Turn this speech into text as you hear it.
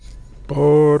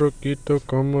Poquito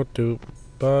como tú.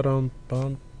 Ba-dum,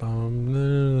 bum,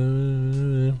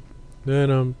 bum,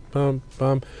 da-dum, bum,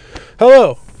 bum.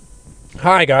 Hello.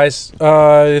 Hi guys.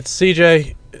 It's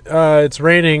CJ. It's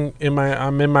raining in my.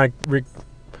 I'm in my.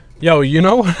 Yo, you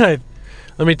know what?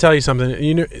 Let me tell you something.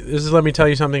 Let me tell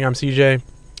you something. I'm CJ.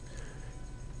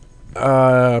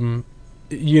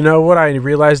 You know what I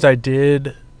realized I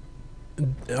did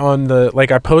on the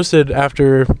I posted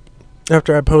after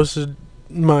I posted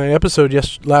my episode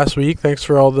last week. Thanks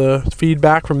for all the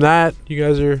feedback from that. You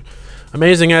guys are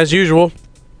amazing as usual.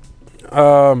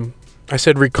 I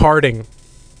said recording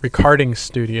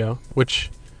studio, which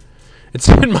it's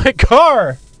in my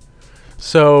car,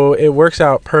 so it works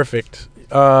out perfect.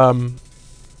 My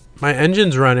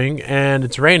engine's running and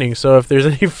it's raining, so if there's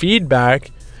any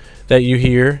feedback that you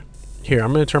hear, here,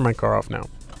 I'm gonna turn my car off now.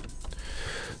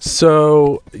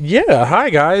 So yeah, hi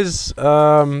guys.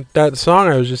 That song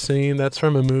I was just singing, that's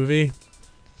from a movie.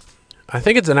 I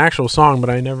think it's an actual song, but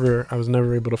I was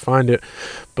never able to find it.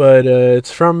 But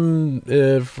it's from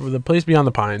The Place Beyond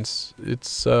the Pines.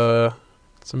 It's a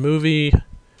movie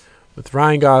with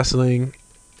Ryan Gosling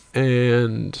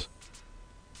and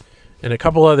a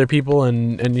couple other people,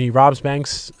 and he robs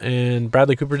banks, and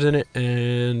Bradley Cooper's in it,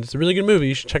 and it's a really good movie.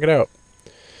 You should check it out.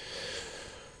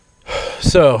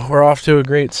 So we're off to a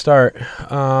great start.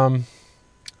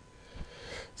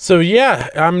 So yeah,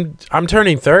 I'm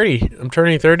turning 30. I'm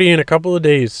turning 30 in a couple of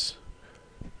days.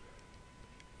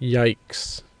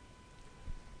 Yikes.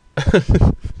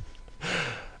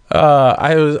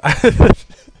 I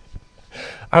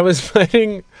was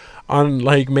planning on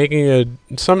making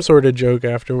some sort of joke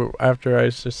after I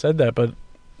just said that, but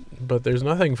there's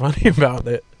nothing funny about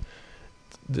it.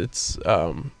 It's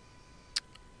I'm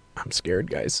scared,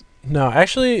 guys. No,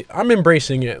 actually, I'm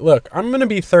embracing it. Look, I'm going to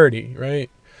be 30, right?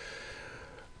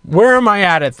 Where am I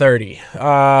at 30?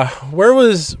 Where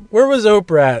was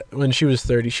Oprah at when she was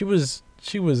 30? She was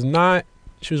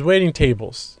waiting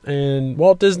tables, and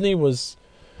Walt Disney was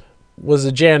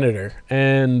a janitor,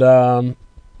 and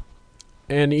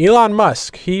Elon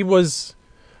Musk, he was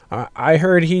I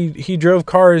heard he drove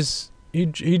cars.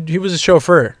 He was a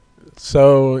chauffeur.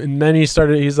 So, and then he's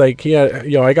like,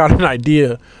 I got an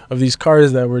idea of these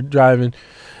cars that we're driving.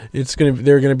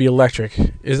 They're gonna be electric.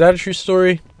 Is that a true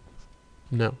story?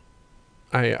 No.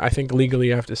 I think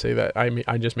legally I have to say that.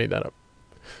 I just made that up.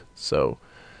 So,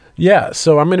 yeah,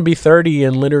 so I'm gonna be 30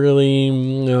 in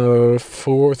literally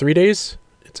 3 days.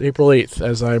 It's April 8th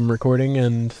as I'm recording,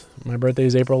 and my birthday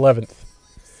is April 11th.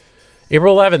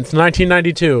 April 11th,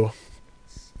 1992.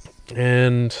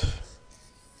 And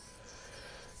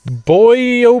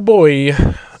boy, oh boy,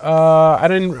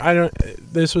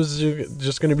 this was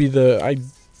just going to be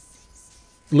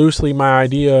loosely my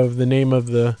idea of the name of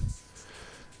the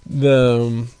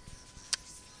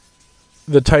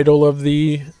title of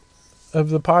the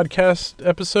podcast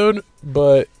episode,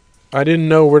 but I didn't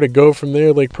know where to go from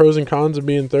there, like pros and cons of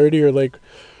being 30, or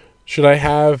should I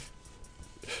have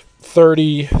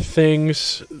 30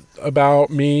 things about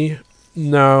me?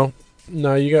 No,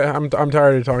 I'm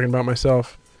tired of talking about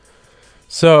myself.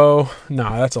 So,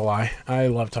 nah, that's a lie. I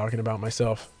love talking about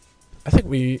myself. I think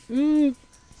we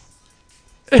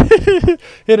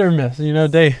hit or miss,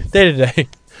 day to day.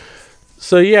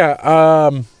 So yeah,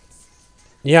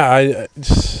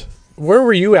 where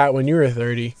were you at when you were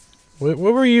 30? What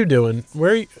were you doing?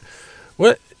 What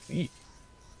are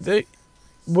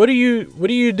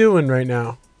you doing right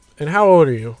now? And how old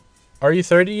are you? Are you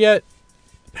 30 yet?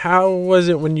 How was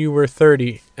it when you were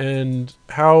 30? And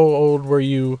how old were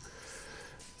you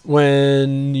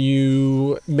when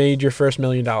you made your first $1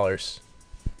 million?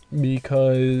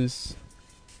 Because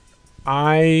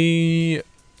I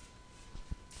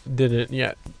didn't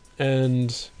yet,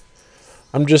 and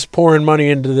I'm just pouring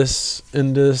money into this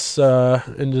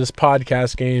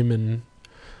podcast game, and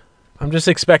I'm just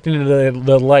expecting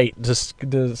the light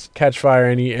to catch fire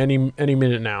any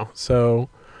minute now. So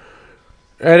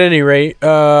at any rate,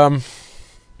 it's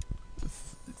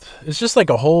just like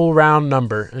a whole round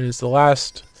number, and it's the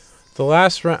last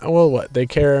round. Well, what they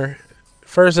care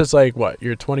first, it's like, what,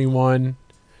 you're 21.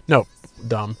 No,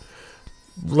 dumb.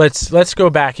 Let's go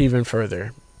back even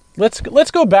further.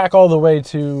 Let's go back all the way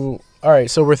to, all right,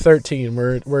 so we're 13.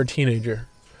 We're a teenager.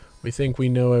 We think we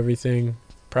know everything.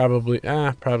 Probably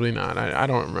not. I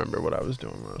don't remember what I was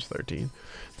doing when I was 13.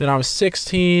 Then I was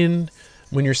 16.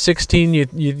 When you're 16,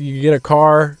 you get a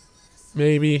car,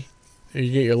 maybe, or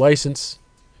you get your license.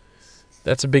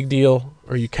 That's a big deal.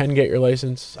 Or you can get your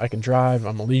license. I can drive.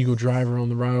 I'm a legal driver on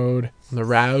the road.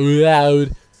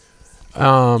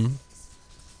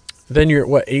 Then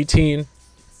you're 18.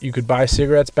 You could buy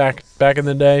cigarettes back in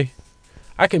the day.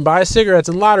 I can buy cigarettes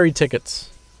and lottery tickets.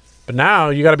 But now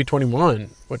you got to be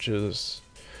 21, which is,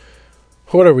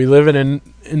 what are we living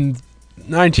in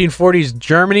 1940s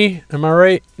Germany? Am I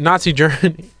right? Nazi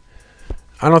Germany.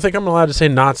 I don't think I'm allowed to say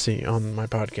Nazi on my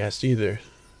podcast either,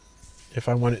 if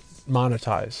I want it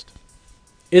monetized.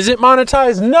 Is it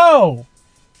monetized? No,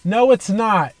 it's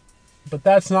not. But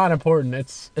that's not important.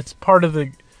 It's part of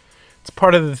the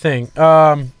thing.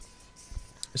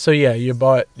 So yeah, you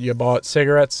bought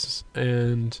cigarettes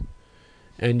and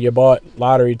you bought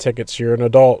lottery tickets. You're an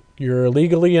adult. You're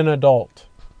legally an adult.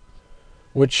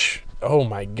 Which, oh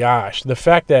my gosh, the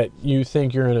fact that you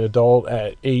think you're an adult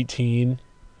at 18.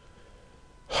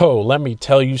 Oh, let me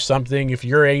tell you something. If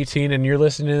you're 18 and you're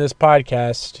listening to this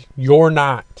podcast, you're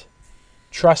not.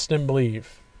 Trust and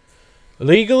believe.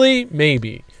 Legally,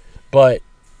 maybe. But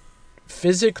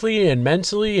physically and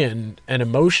mentally and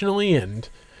emotionally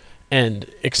and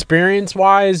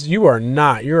experience-wise, you are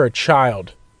not. You're a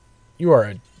child. You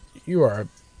are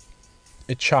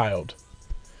a child.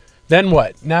 Then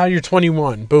what? Now you're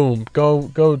 21. Boom.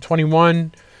 Go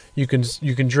 21. You can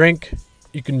drink.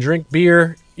 You can drink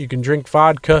beer. You can drink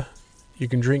vodka. You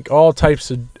can drink all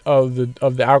types of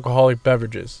the alcoholic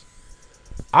beverages.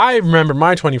 I remember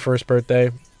my 21st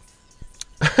birthday.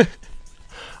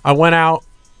 I went out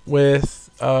with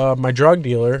my drug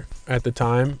dealer at the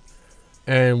time,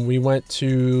 and we went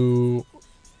to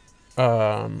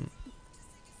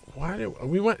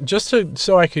we went just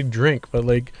so I could drink, but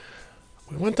like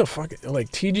we went to fucking like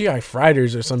TGI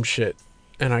Fridays or some shit,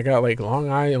 and I got like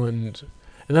Long Island,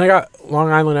 and then I got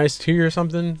Long Island iced tea or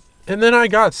something, and then I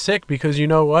got sick because you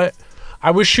know what?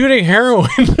 I was shooting heroin.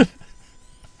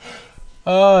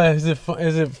 Is it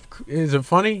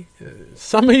funny?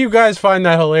 Some of you guys find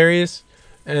that hilarious,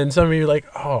 and some of you are like,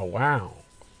 oh wow,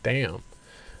 damn.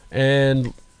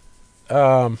 And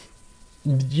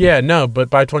yeah, no, but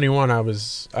by 21 I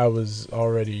was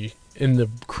already in the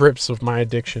grips of my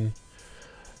addiction.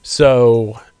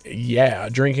 So yeah,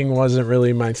 drinking wasn't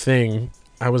really my thing.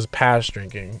 I was past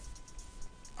drinking.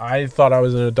 I thought I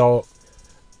was an adult.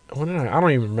 I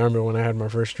don't even remember when I had my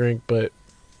first drink, but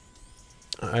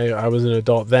I was an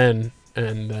adult then,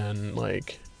 and then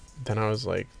I was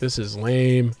like, this is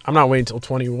lame. I'm not waiting till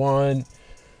 21.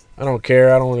 I don't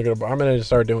care. I don't want to go. I'm gonna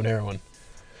start doing heroin.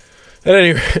 At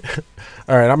any rate,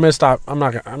 all right. I'm gonna stop.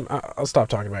 I'll stop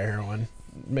talking about heroin.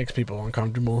 It makes people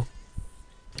uncomfortable.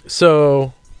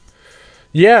 So,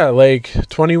 yeah, like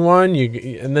 21,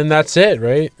 and then that's it,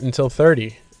 right? Until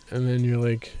 30, and then you're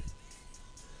like,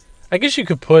 I guess you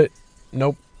could put,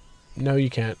 nope, no,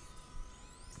 you can't.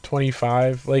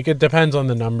 25, like it depends on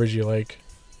the numbers you like.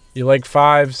 You like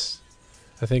fives.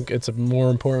 I think it's more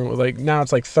important with like now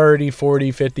it's like 30,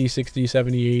 40, 50, 60,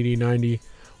 70, 80, 90,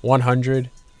 100,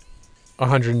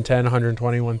 110,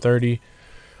 120, 130.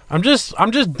 I'm just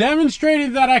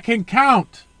demonstrating that I can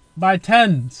count by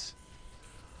tens.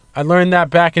 I learned that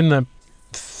back in the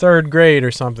 3rd grade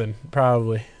or something,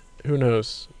 probably. Who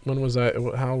knows? When was I?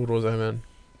 How old was I then?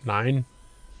 9?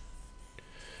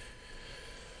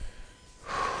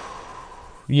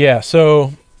 Yeah,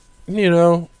 so, you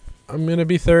know, I'm gonna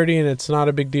be 30, and it's not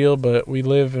a big deal. But we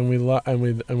live and we die.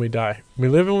 We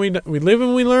live and we live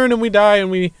and we learn, and we die,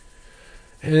 and we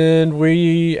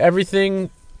everything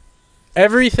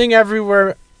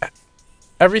everywhere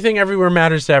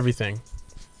matters to everything.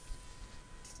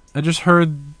 I just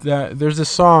heard that there's a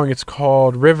song. It's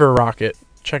called River Rocket.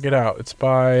 Check it out. It's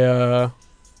by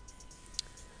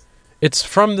it's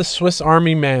from the Swiss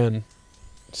Army Man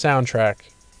soundtrack.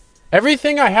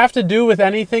 Everything I have to do with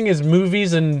anything is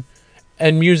movies and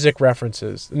music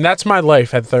references. And that's my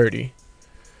life at 30.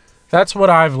 That's what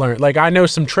I've learned. Like, I know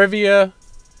some trivia.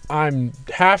 I'm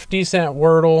half decent at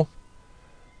Wordle.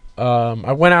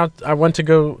 I went to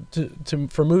go to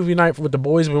for movie night with the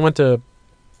boys. We went to,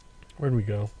 where'd we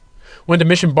go? Went to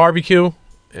Mission Barbecue,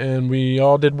 and we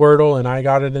all did Wordle, and I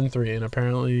got it in 3, and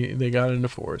apparently they got it in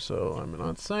 4. So I'm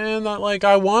not saying that like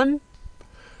I won,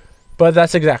 but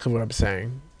that's exactly what I'm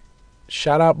saying.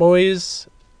 Shout out, boys.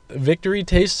 Victory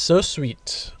tastes so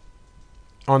sweet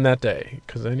on that day,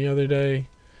 because any other day,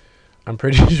 I'm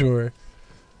pretty sure.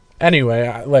 Anyway,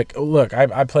 I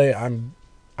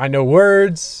know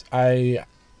words. I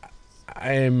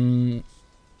am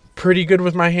pretty good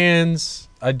with my hands.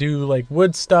 I do like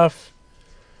wood stuff.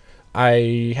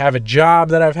 I have a job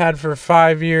that I've had for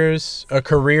 5 years, a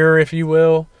career, if you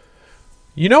will.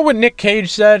 You know what Nick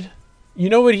Cage said? You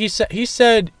know what he said? He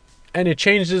said, and it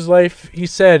changed his life. He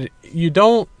said, you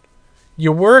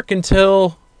work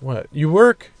until, what? You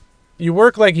work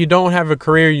like you don't have a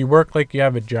career. You work like you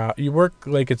have a job. You work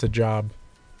like it's a job,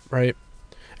 right?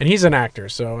 And he's an actor,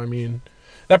 so, I mean,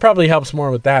 that probably helps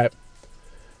more with that.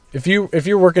 if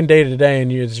you're working day to day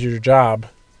and it's your job,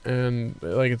 and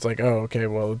like it's like, oh, okay,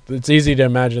 well, it's easy to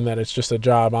imagine that it's just a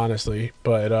job, honestly.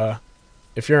 But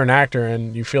if you're an actor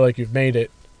and you feel like you've made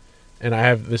it, and I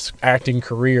have this acting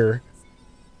career,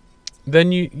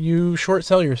 then you short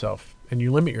sell yourself and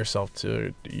you limit yourself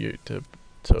to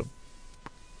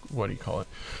what do you call it?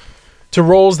 To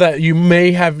roles that you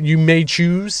may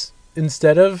choose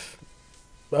instead of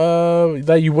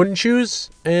that you wouldn't choose,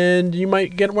 and you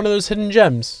might get one of those hidden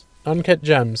gems, uncut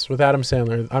gems with Adam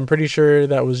Sandler. I'm pretty sure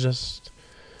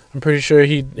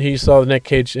he saw the Nick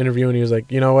Cage interview and he was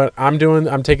like, you know what, I'm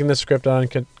taking this script on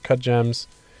Uncut Gems,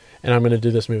 and I'm gonna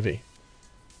do this movie.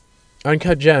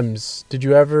 Uncut Gems. Did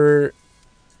you ever?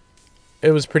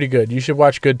 It was pretty good. You should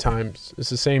watch Good Times. It's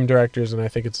the same directors, and I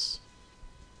think it's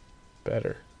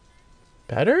better.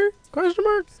 Better? Question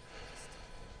mark.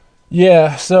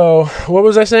 Yeah, so what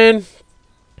was I saying?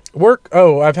 Work.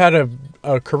 Oh, I've had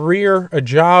a career, a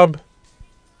job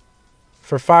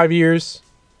for 5 years.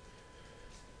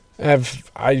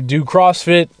 I do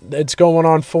CrossFit. It's going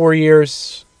on 4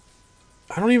 years.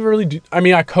 I don't even really do. I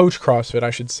mean, I coach CrossFit, I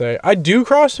should say. I do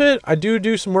CrossFit. I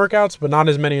do some workouts, but not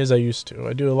as many as I used to.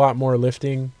 I do a lot more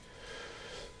lifting.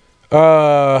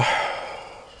 I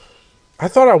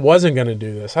thought I wasn't going to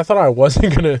do this. I thought I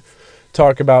wasn't going to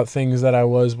talk about things that I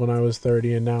was when I was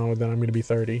 30 and now that I'm going to be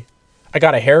 30. I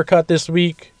got a haircut this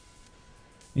week.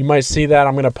 You might see that.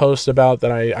 I'm going to post about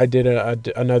that. I did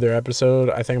another episode.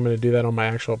 I think I'm going to do that on my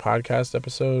actual podcast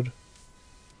episode.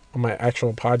 On my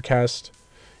actual podcast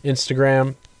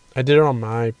Instagram. I did it on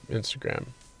my Instagram.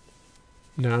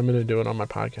 Now I'm going to do it on my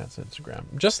podcast Instagram.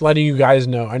 Just letting you guys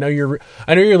know. I know you're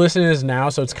listening to this now,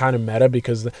 so it's kind of meta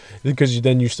because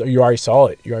then you already saw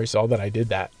it. You already saw that I did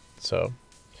that. So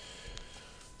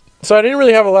I didn't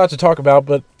really have a lot to talk about,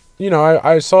 but you know,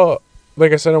 I saw,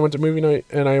 like I said, I went to movie night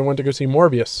and I went to go see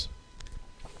Morbius.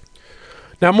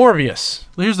 Now Morbius,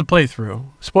 here's the playthrough.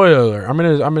 Spoiler alert. I'm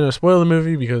gonna spoil the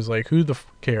movie because like who the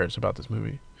cares about this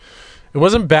movie? It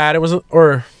wasn't bad. It wasn't,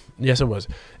 or yes, it was.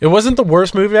 It wasn't the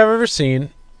worst movie I've ever seen.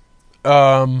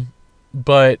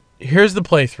 But here's the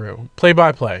playthrough, play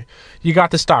by play. You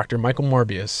got this doctor, Michael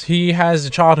Morbius. He has a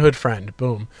childhood friend.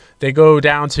 Boom. They go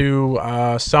down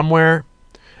to somewhere.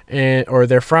 Or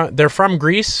they're from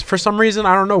Greece for some reason.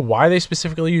 I don't know why they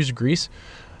specifically use Greece.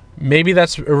 Maybe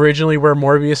that's originally where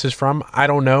Morbius is from. I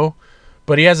don't know.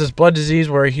 But he has this blood disease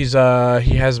where he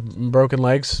has broken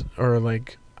legs, or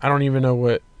like I don't even know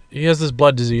what. He has this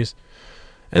blood disease.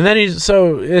 And then it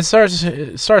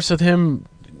starts with him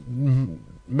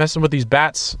messing with these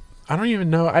bats. I don't even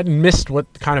know. I missed what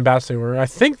kind of bats they were. I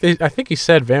think he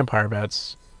said vampire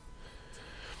bats.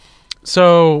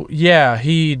 So, yeah,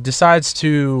 he decides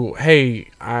to, hey,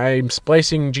 I'm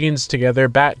splicing genes together,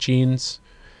 bat genes,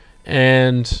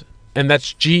 and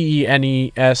that's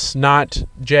GENES, not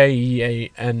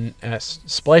JEANS.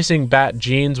 Splicing bat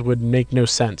genes would make no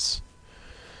sense.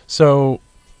 So,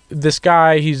 this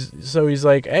guy, he's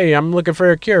like, hey, I'm looking for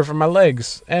a cure for my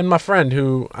legs. And my friend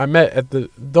who I met at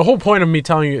the whole point of me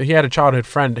telling you he had a childhood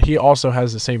friend, he also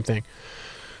has the same thing.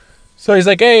 So he's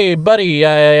like, hey, buddy,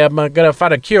 I'm going to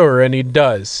find a cure. And he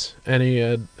does. And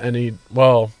he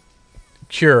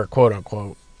cure, quote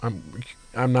unquote.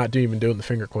 I'm not even doing the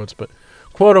finger quotes, but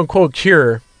quote unquote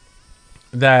cure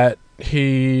that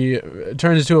he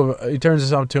turns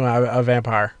himself to a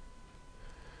vampire.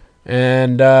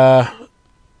 And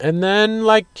then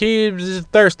like he's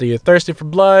thirsty for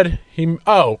blood. He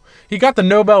got the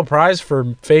Nobel Prize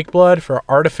for fake blood, for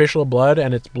artificial blood,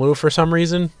 and it's blue for some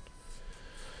reason.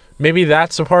 Maybe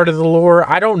that's a part of the lore.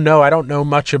 I don't know. I don't know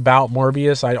much about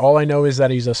Morbius. All I know is that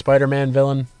he's a Spider-Man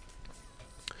villain.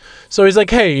 So he's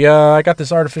like, hey, I got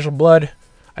this artificial blood.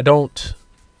 I don't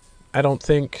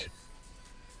think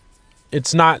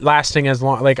it's not lasting as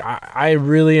long. Like, I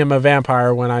really am a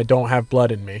vampire when I don't have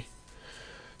blood in me.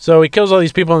 So he kills all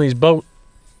these people on these boat.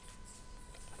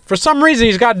 For some reason,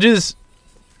 he's got to do this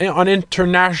on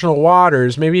international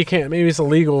waters. Maybe he can't. Maybe it's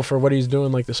illegal for what he's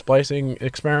doing, like the splicing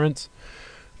experiments.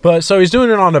 But so he's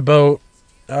doing it on a boat.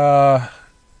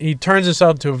 He turns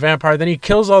himself into a vampire. Then he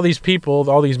kills all these people,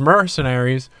 all these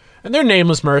mercenaries, and they're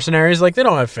nameless mercenaries. Like, they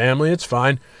don't have family. It's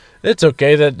fine. It's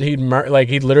okay that he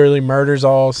literally murders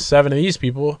all 7 of these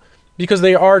people because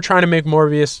they are trying to make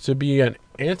Morbius to be an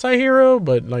anti-hero,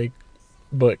 but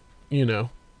you know,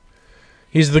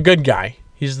 he's the good guy.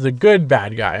 He's the good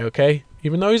bad guy. Okay,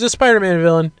 even though he's a Spider-Man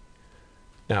villain.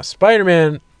 Now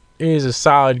Spider-Man is a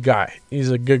solid guy.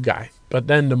 He's a good guy. But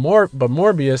then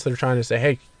Morbius, they're trying to say,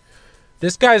 hey,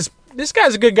 this guy's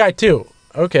a good guy too.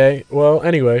 Okay, well,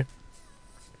 anyway.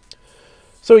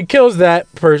 So he kills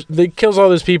that person. He kills all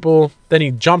those people. Then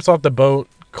he jumps off the boat,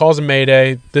 calls a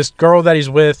mayday. This girl that he's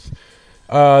with,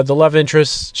 the love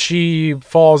interest, she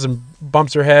falls and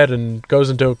bumps her head and goes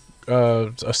into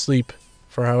a sleep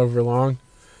for however long,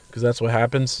 because that's what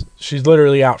happens. She's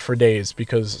literally out for days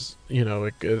because, you know,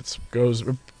 it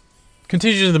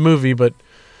continues in the movie. But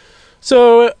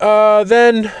so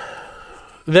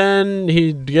then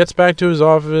he gets back to his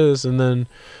office, and then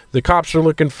the cops are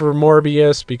looking for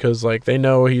Morbius because, like, they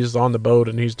know he's on the boat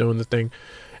and he's doing the thing.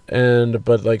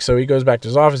 But like, so he goes back to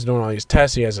his office doing all these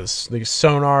tests. He has these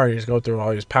sonar, and he's going through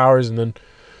all these powers, and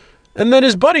then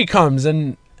his buddy comes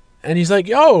and he's like,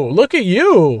 "Yo, look at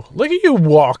you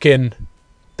walking.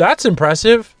 That's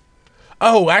impressive."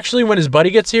 Oh, actually, when his buddy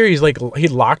gets here, he's like, he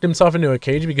locked himself into a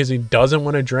cage because he doesn't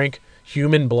want to drink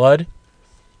human blood.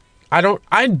 I don't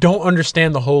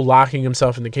understand the whole locking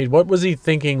himself in the cage. What was he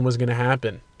thinking was going to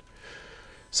happen?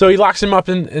 So he locks him up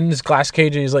in this glass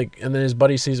cage, and he's like, and then his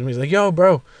buddy sees him. He's like, "Yo,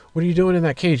 bro, what are you doing in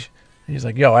that cage?" And he's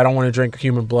like, "Yo, I don't want to drink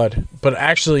human blood." But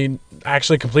actually,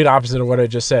 complete opposite of what I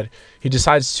just said. He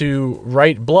decides to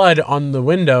write blood on the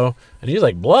window, and he's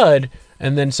like, "Blood?"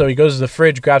 And then so he goes to the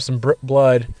fridge, grabs some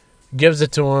blood, gives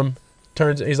it to him.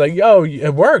 He's like, "Yo,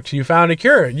 it worked. You found a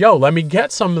cure. Yo, let me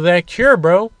get some of that cure,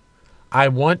 bro. I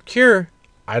want cure.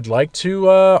 I'd like to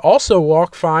also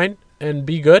walk fine and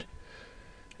be good."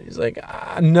 He's like,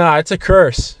 "Nah, it's a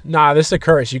curse. Nah, this is a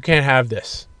curse. You can't have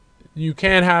this. You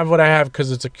can't have what I have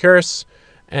because it's a curse,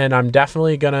 and I'm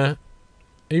definitely gonna,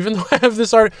 even though I have this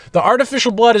the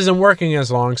artificial blood isn't working as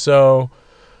long, so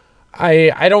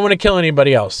I don't want to kill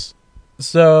anybody else."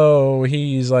 So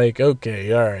he's like,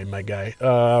 "Okay, all right, my guy.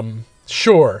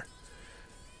 Sure."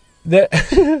 That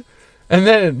and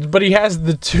then, but he has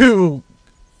two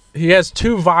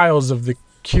vials of the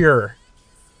cure.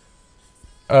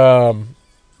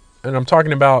 And I'm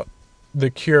talking about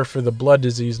the cure for the blood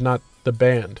disease, not the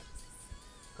band.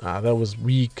 That was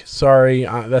weak. Sorry,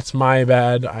 that's my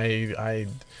bad. I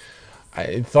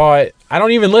thought, I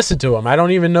don't even listen to them. I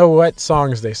don't even know what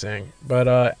songs they sing.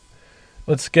 But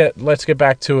let's get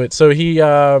back to it. So he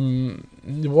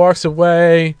walks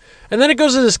away, and then it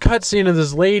goes to this cutscene of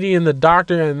this lady and the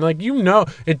doctor, and like, you know,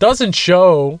 it doesn't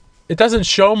show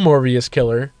Morbius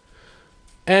killer,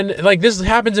 and like this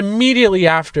happens immediately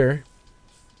after.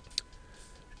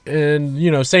 And,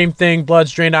 you know, same thing,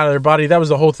 blood's drained out of their body. That was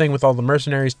the whole thing with all the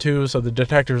mercenaries too. So the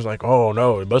detective's like, "Oh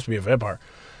no, it must be a vampire."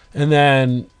 And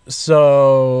then,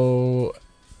 so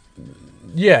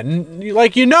yeah,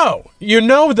 like, you know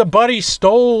the buddy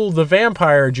stole the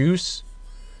vampire juice.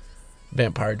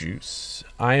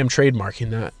 I am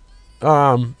trademarking that.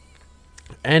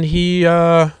 And he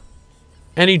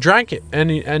drank it,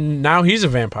 and now he's a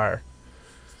vampire.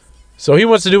 So he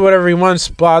wants to do whatever he wants,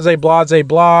 blase, blah,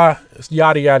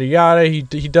 yada, yada, yada.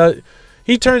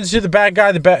 He turns to the bad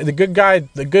guy, the good guy,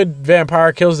 the good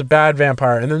vampire kills the bad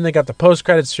vampire. And then they got the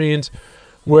post-credit scenes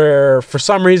where, for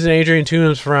some reason, Adrian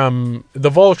Toomes from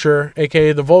The Vulture,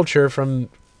 a.k.a. The Vulture from,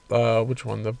 which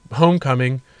one? The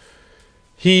Homecoming.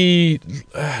 He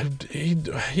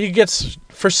gets,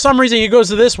 for some reason, he goes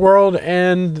to this world,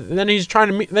 and then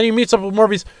then he meets up with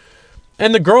Morbius.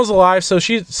 And the girl's alive, so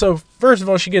first of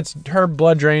all, she gets her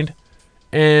blood drained,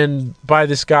 and by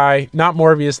this guy, not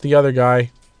Morbius, the other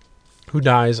guy, who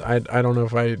dies. I don't know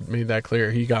if I made that clear.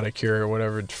 He got a cure or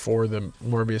whatever for the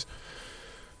Morbius,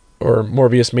 or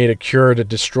Morbius made a cure to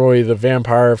destroy the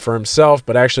vampire for himself,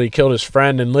 but actually killed his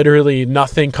friend, and literally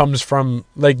nothing comes from,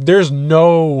 like, there's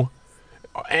no,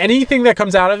 anything that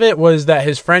comes out of it was that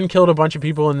his friend killed a bunch of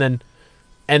people, and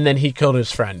then he killed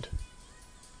his friend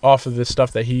off of the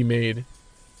stuff that he made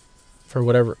for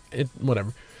whatever.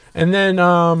 And then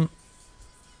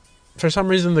for some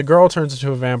reason the girl turns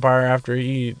into a vampire after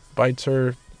he bites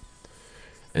her.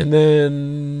 And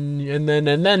then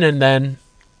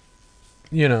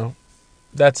you know,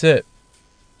 that's it.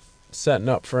 Setting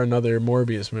up for another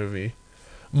Morbius movie.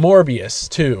 Morbius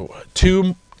 2.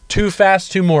 Too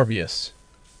Fast, Too Morbius.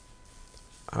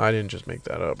 I didn't just make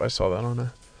that up. I saw that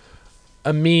on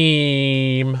a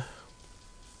meme.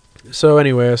 So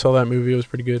anyway, I saw that movie. It was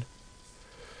pretty good.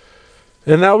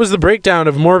 And that was the breakdown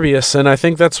of Morbius, and I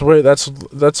think that's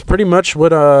pretty much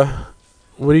what are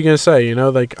you gonna say? You know,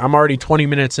 like, I'm already 20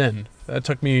 minutes in. That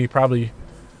took me probably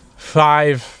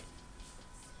 5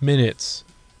 minutes,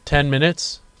 10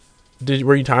 minutes.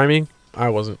 Were you timing? I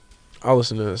wasn't. I'll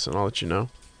listen to this and I'll let you know.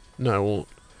 No, I won't.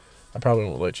 I probably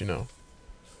won't let you know.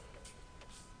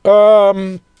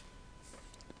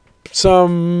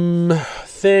 Some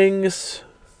things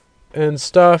and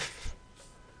stuff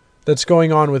that's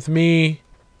going on with me.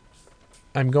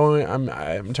 I'm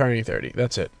turning 30.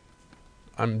 That's it.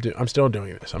 I'm still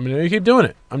doing this. I'm gonna keep doing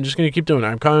it. I'm just gonna keep doing it.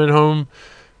 I'm coming home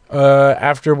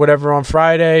after whatever on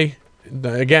Friday.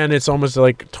 Again, it's almost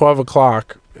like 12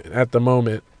 o'clock at the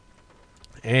moment.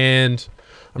 And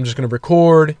I'm just going to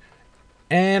record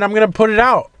and I'm going to put it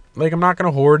out. Like, I'm not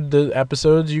going to hoard the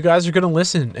episodes. You guys are going to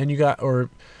listen and you guys are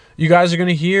going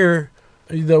to hear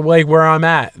the like where I'm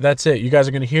at. That's it. You guys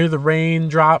are going to hear the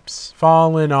raindrops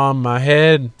falling on my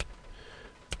head.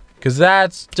 Cause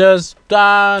that's just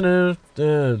red.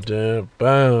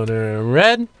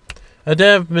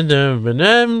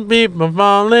 People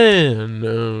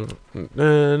falling.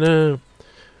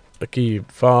 I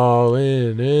keep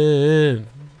falling in.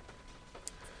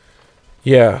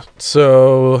 Yeah.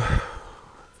 So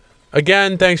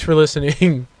again, thanks for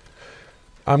listening.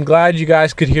 I'm glad you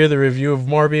guys could hear the review of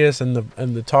Morbius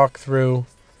and the talk through.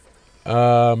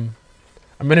 I'm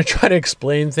gonna try to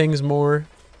explain things more.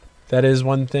 That is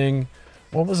one thing.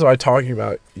 What was I talking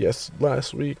about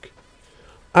last week?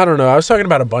 I don't know. I was talking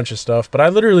about a bunch of stuff, but I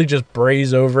literally just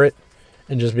braze over it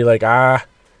and just be like, blah,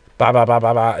 blah, blah,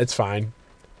 blah, blah. It's fine.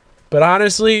 But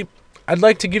honestly, I'd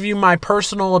like to give you my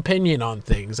personal opinion on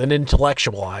things and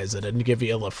intellectualize it and give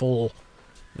you the full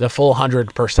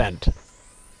 100%.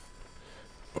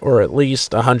 Or at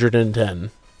least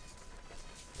 110.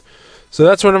 So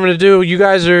that's what I'm going to do. You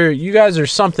guys are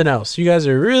something else. You guys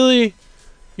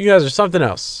are something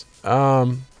else.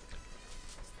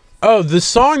 Oh, the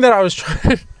song that I was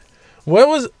trying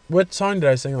what song did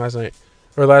I sing last night?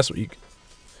 Or last week?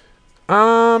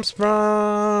 I'm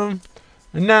sprung.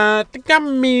 Not got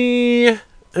me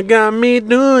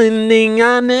doing things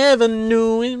I never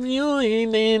knew. If you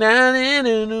ain't then I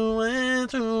never knew where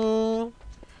to.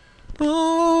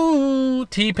 Ooh,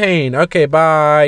 T-Pain. Okay, bye.